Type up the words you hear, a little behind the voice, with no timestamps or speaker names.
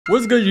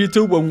What's good,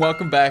 YouTube, and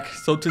welcome back.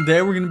 So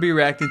today we're going to be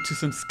reacting to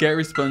some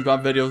scary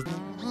SpongeBob videos.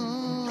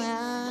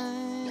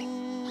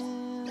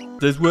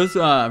 This was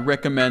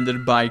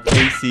recommended by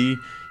Casey.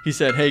 He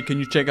said, hey, can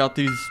you check out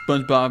these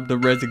SpongeBob the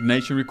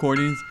Resignation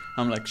recordings?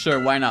 I'm like,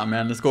 sure, why not,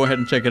 man? Let's go ahead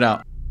and check it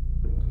out.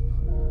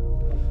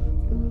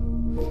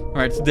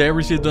 Alright, today I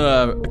received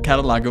a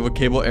catalog of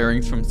cable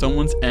airings from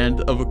someone's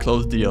end of a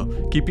closed deal.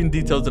 Keeping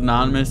details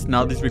anonymous,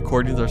 now these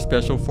recordings are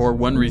special for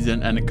one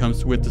reason, and it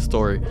comes with the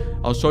story.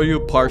 I'll show you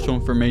partial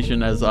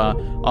information as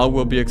all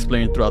will be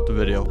explained throughout the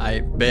video. I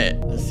bet.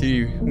 Let's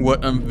see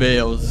what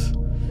unveils.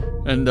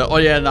 And oh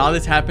yeah, and all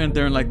this happened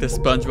during like the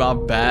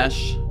SpongeBob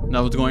Bash that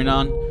was going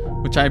on,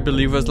 which I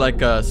believe was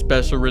like a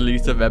special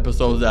release of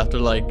episodes after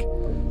like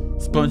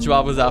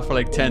SpongeBob was out for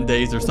like 10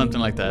 days or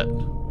something like that.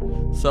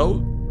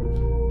 So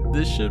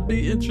this should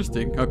be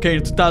interesting. Okay,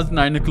 in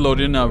 2009,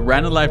 Nickelodeon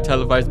ran a live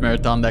televised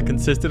marathon that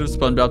consisted of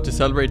SpongeBob to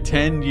celebrate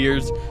 10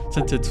 years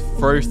since its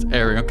first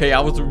airing. Okay, I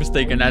was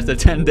mistaken. I said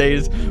 10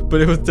 days, but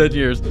it was 10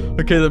 years.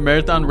 Okay, the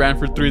marathon ran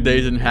for 3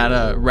 days and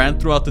ran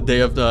throughout the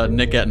day of the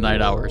Nick at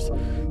Night hours.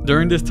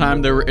 During this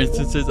time, there were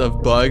instances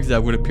of bugs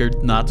that would appear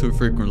not too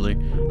frequently.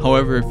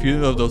 However, a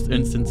few of those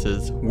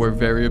instances were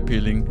very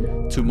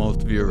appealing to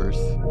most viewers.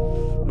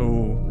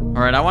 Oh,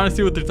 all right. I want to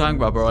see what they're talking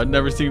about, bro. I've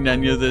never seen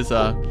any of this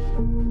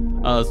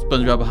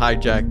SpongeBob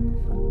hijacked,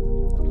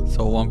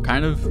 so I'm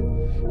kind of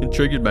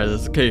intrigued by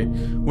this. Okay,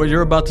 what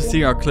you're about to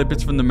see are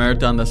clips from the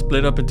marathon that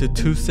split up into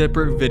 2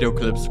 separate video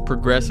clips,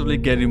 progressively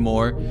getting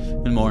more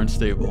and more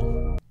unstable.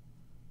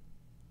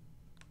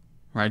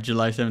 Right,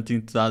 July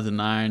 17,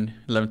 2009,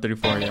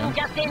 11:34 a.m.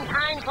 Just in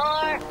time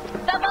for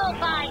the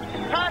bullfight.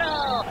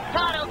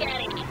 Toto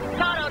Gary,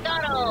 Toto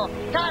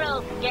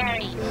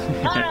Gary,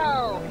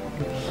 Toto.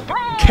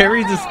 Hey!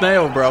 Gary's a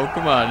snail, bro.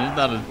 Come on, he's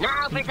not a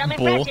now for some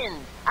bull. impressions.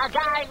 A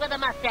guy with a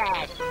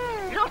mustache.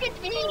 Look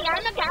at me,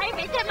 I'm a guy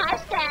with a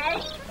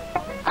mustache.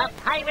 A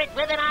pirate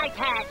with an eye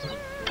patch.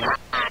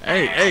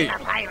 Hey. I'm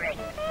a pirate.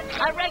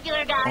 A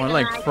regular guy Oh, with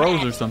like an eye froze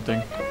patch. or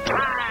something.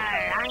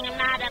 I am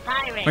not a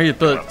pirate. Wait,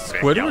 the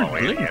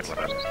Squidward Idiot blinked. with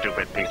a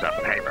stupid piece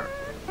of paper.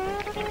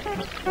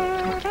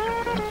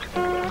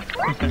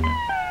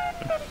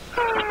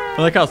 I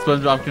like how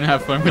SpongeBob can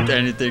have fun with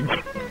anything.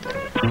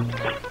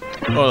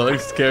 Oh, that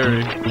looks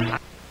scary.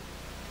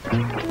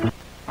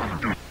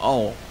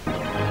 Oh.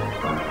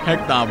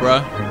 Heck nah,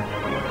 bruh.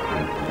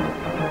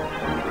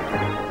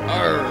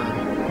 Arr.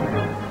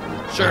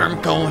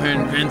 Sherm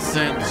Cohen,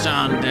 Vincent,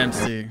 Sean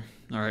Dempsey.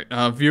 Alright,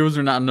 viewers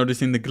are not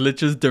noticing the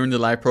glitches during the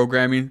live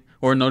programming,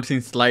 or noticing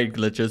slight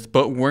glitches,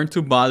 but weren't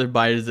too bothered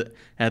by it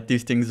as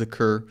these things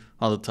occur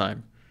all the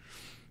time.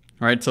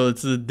 Alright, so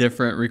this is a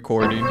different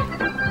recording.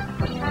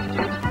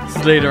 This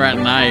is later at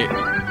night,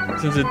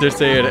 since it did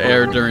say it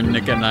aired during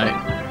Nick at Night.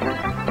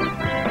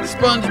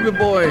 SpongeBob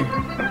boy!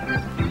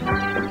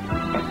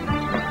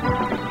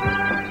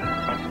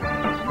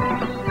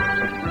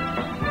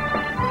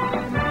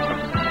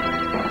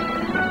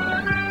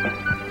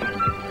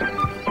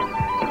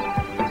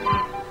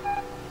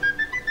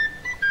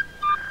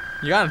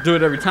 You gotta do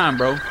it every time,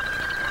 bro.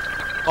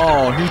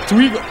 Oh, he's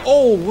tweaking.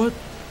 Oh, what?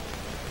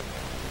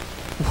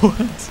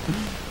 What?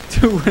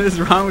 Dude, what is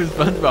wrong with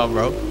SpongeBob,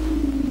 bro?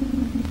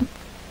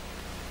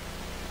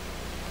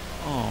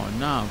 Oh,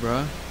 nah,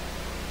 bro.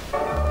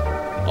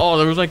 Oh,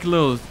 there was like a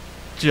little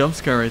jump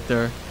scare right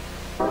there.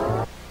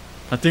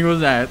 I think it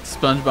was that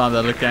SpongeBob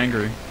that looked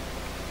angry.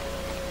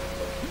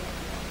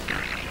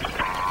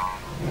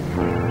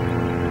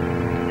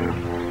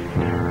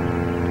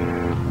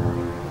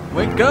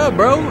 Wake up,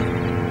 bro!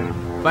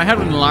 If I had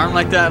an alarm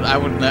like that, I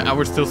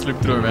would still sleep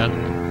through it, man.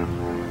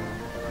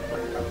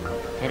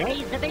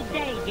 Today's the big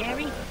day,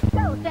 Gary.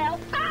 Go, Sal.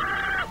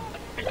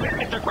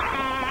 Mr.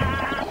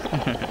 Krabs!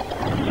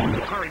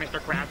 Hurry, Mr.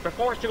 Krabs,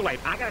 before it's too late.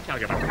 I gotta tell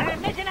you about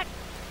Mission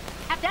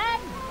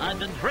Captain! I've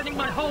been training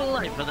my whole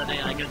life for the day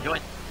I can join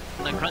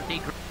the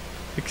crusty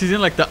Because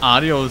like the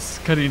audio's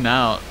cutting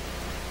out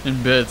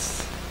in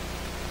bits.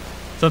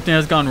 Something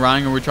has gone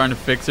wrong and we're trying to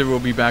fix it. We'll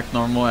be back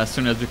normal as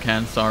soon as we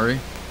can. Sorry.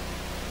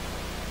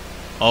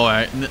 Oh,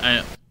 I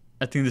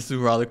think this is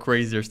where all the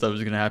crazier stuff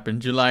is gonna happen.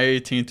 July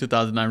 18,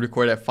 2009.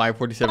 Recorded at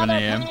 5:47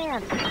 a.m.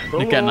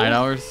 Nick at Night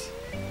hours.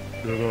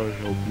 Can I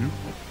help you?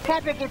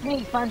 Patrick, it's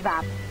me,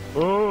 SpongeBob.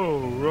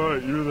 Oh,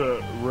 right, you're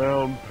that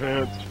round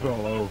pants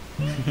fellow.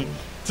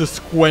 It's a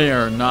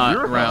square, not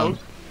Your round.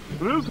 house?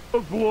 This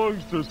house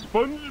belongs to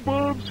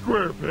SpongeBob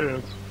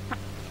SquarePants.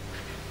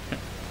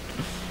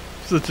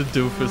 Such a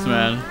doofus,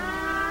 man.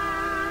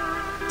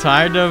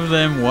 Tired of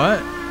them what?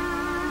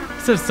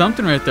 It said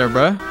something right there,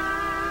 bruh.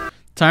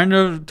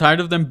 Tired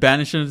of them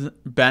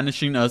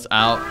banishing us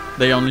out.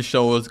 They only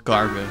show us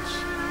garbage.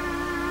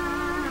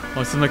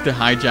 Oh, it seems like the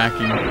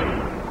hijacking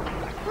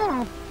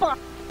Oh, fuck.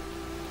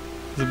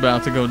 is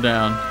about to go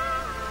down.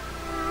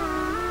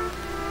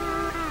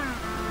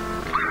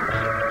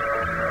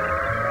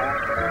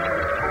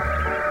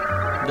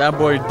 That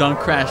boy done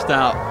crashed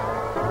out.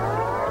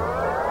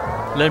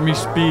 Let me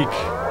speak.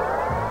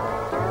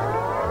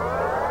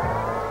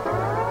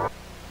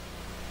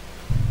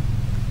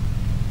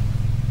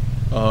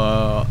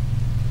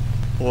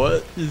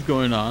 What is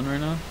going on right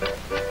now?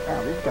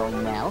 Oh, this is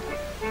going well.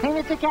 Hey,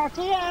 Mr.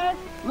 Cashier,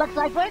 looks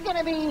like we're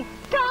gonna be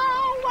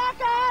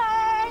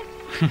co-workers!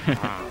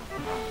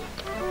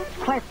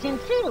 Question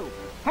 2.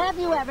 Have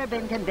you ever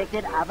been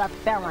convicted of a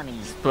felony?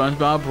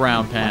 SpongeBob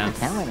Brown Pants.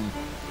 Felony.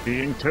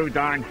 Being too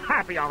darn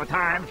happy all the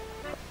time.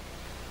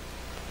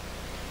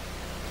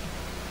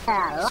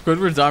 Oh.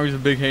 Squidward's always a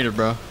big hater,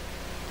 bro.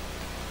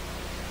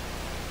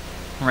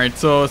 Alright,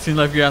 so it seems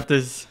like we got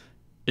this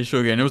issue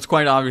again. It was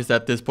quite obvious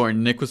at this point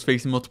Nick was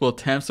facing multiple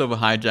attempts of a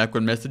hijack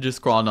when messages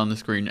scrawled on the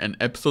screen, and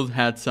episodes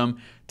had some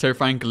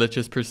terrifying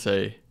glitches per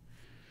se.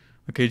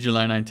 Okay,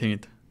 July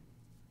 19th.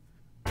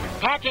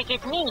 Patrick,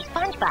 it's me,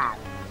 SpongeBob.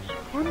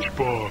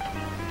 SpongeBob,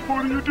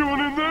 what are you doing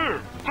in there?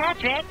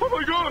 Patrick? Oh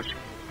my gosh!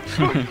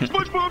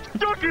 SpongeBob's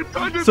stuck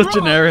inside this Such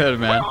an rock. airhead,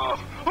 man. Oh,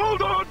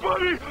 hold on,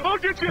 buddy! I'll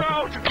get you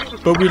out!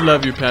 But we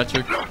love you,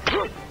 Patrick.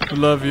 We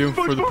love you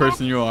for the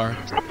person you are.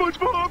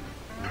 SpongeBob!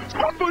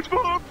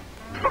 SpongeBob!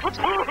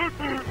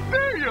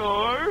 There you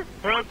are!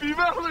 Happy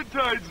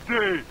Valentine's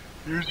Day!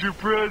 Here's your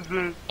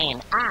present.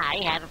 And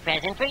I have a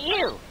present for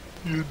you.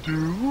 You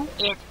do?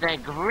 It's the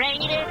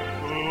greatest,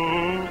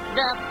 Oh.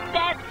 the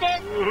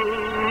bestest,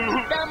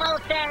 the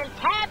most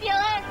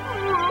fantabulous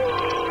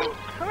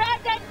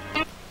present.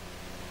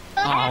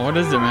 Oh, what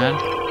is it, man?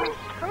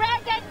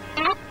 Present.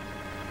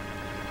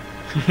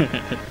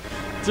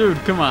 Dude,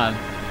 come on.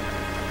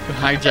 The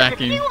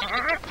hijacking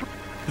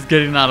is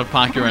getting out of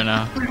pocket right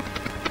now.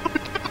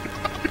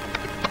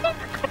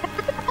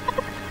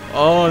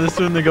 Oh, this is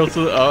when they go to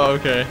the... Oh,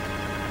 okay.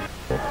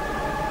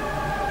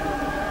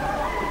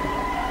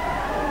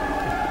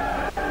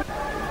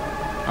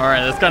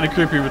 Alright, that's kind of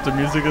creepy with the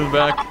music in the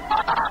back.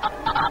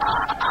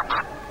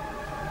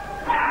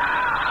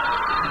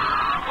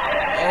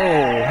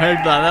 Oh,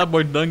 heck, that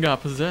boy done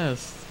got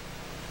possessed.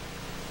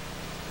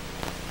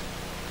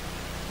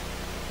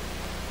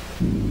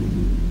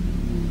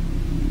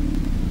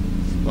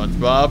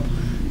 SpongeBob?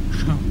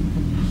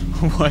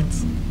 What?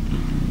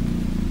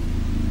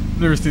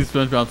 Never seen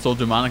SpongeBob so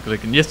demonic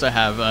looking. Yes, I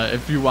have.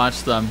 If you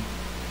watched them.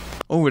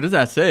 Oh, what does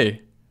that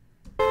say?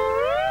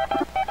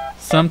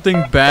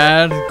 Something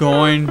bad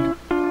going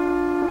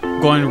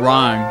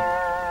wrong.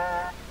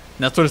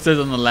 That's what it says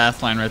on the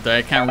last line right there.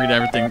 I can't read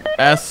everything.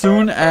 As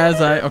soon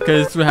as okay,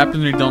 this is what happens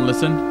when you don't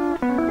listen.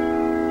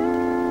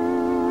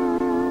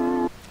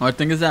 Oh, I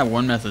think it's that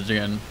one message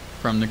again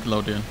from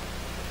Nickelodeon.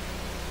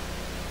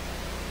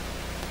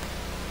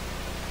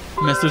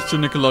 Message to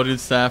Nickelodeon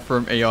staff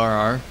from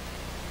ARR.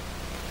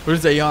 What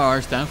does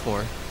ARR stand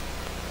for?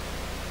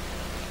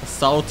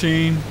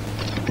 Assaulting.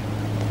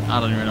 I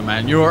don't even know,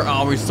 man. You are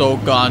always so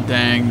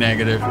goddamn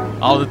negative.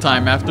 All the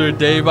time. After a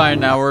day by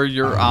an hour,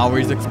 you're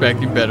always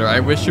expecting better. I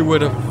wish you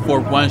would have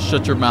for once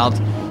shut your mouth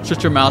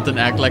and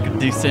act like a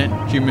decent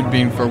human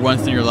being for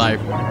once in your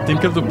life.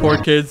 Think of the poor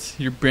kids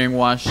you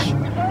brainwash.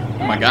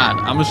 Oh my god.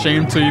 I'm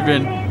ashamed to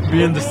even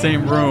be in the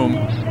same room.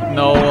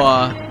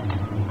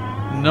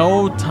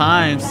 No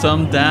time,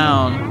 some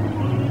down.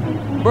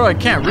 Bro, I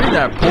can't read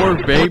that. Poor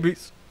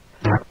babies.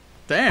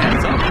 Damn.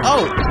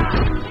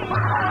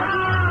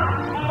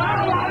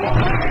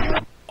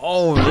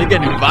 Oh, they're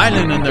getting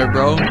violent in there,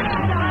 bro.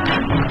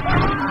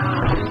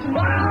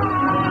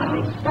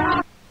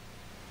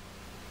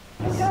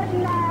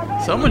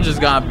 Someone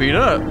just got beat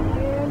up.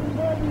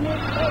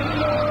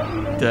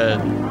 Dead.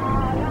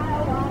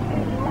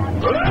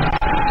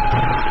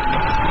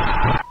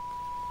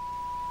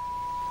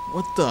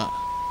 What the?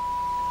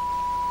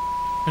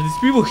 Are these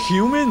people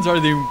humans? Are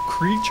they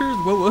creatures?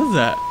 What was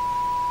that?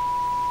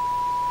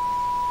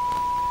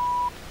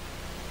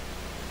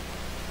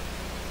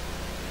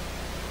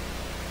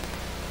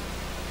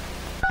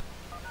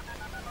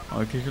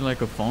 Oh, I can hear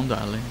like a phone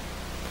dialing.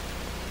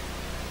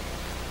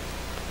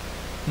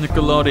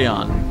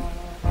 Nickelodeon.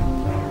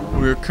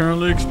 We are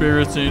currently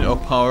experiencing a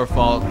power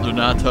fault. Do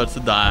not touch the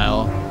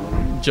dial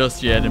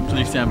just yet, and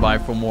please stand by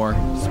for more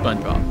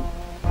SpongeBob.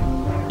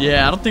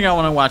 Yeah, I don't think I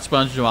want to watch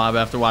SpongeBob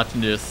after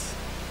watching this.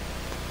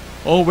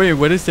 Oh wait,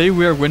 what did it say?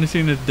 We are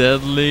witnessing a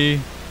deadly... It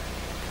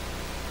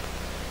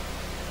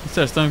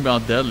says something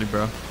about deadly,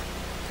 bro.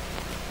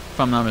 If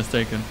I'm not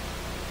mistaken.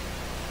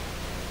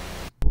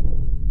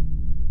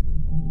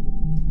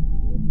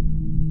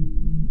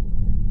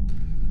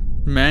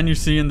 The man you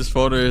see in this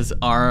photo is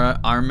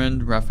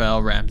Armand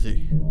Raphael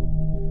Ramsey.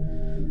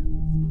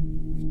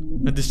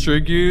 A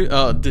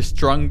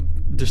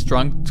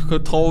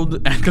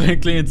disgruntled,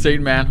 academically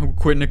insane man who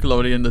quit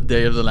Nickelodeon the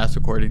day of the last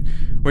recording.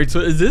 Wait,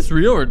 so is this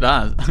real or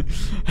not?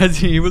 As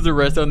he was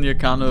arrested on the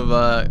account of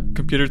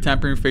computer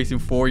tampering, facing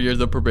 4 years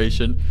of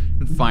probation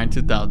and fined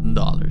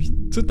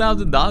 $2,000.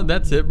 $2,000?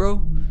 That's it,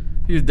 bro?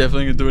 He's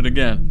definitely gonna do it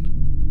again.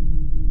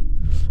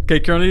 Okay,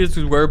 currently his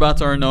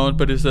whereabouts are unknown,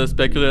 but it's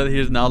speculated that he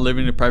is now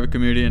living in a private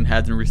community and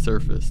hasn't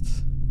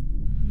resurfaced.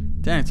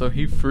 Dang, so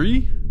he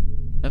free?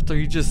 After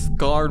he just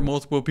scarred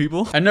multiple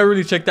people? I never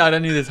really checked out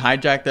any of his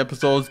hijacked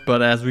episodes,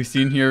 but as we've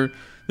seen here,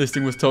 this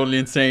thing was totally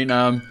insane.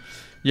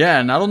 Yeah,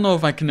 and I don't know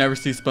if I can ever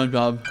see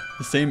SpongeBob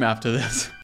the same after this.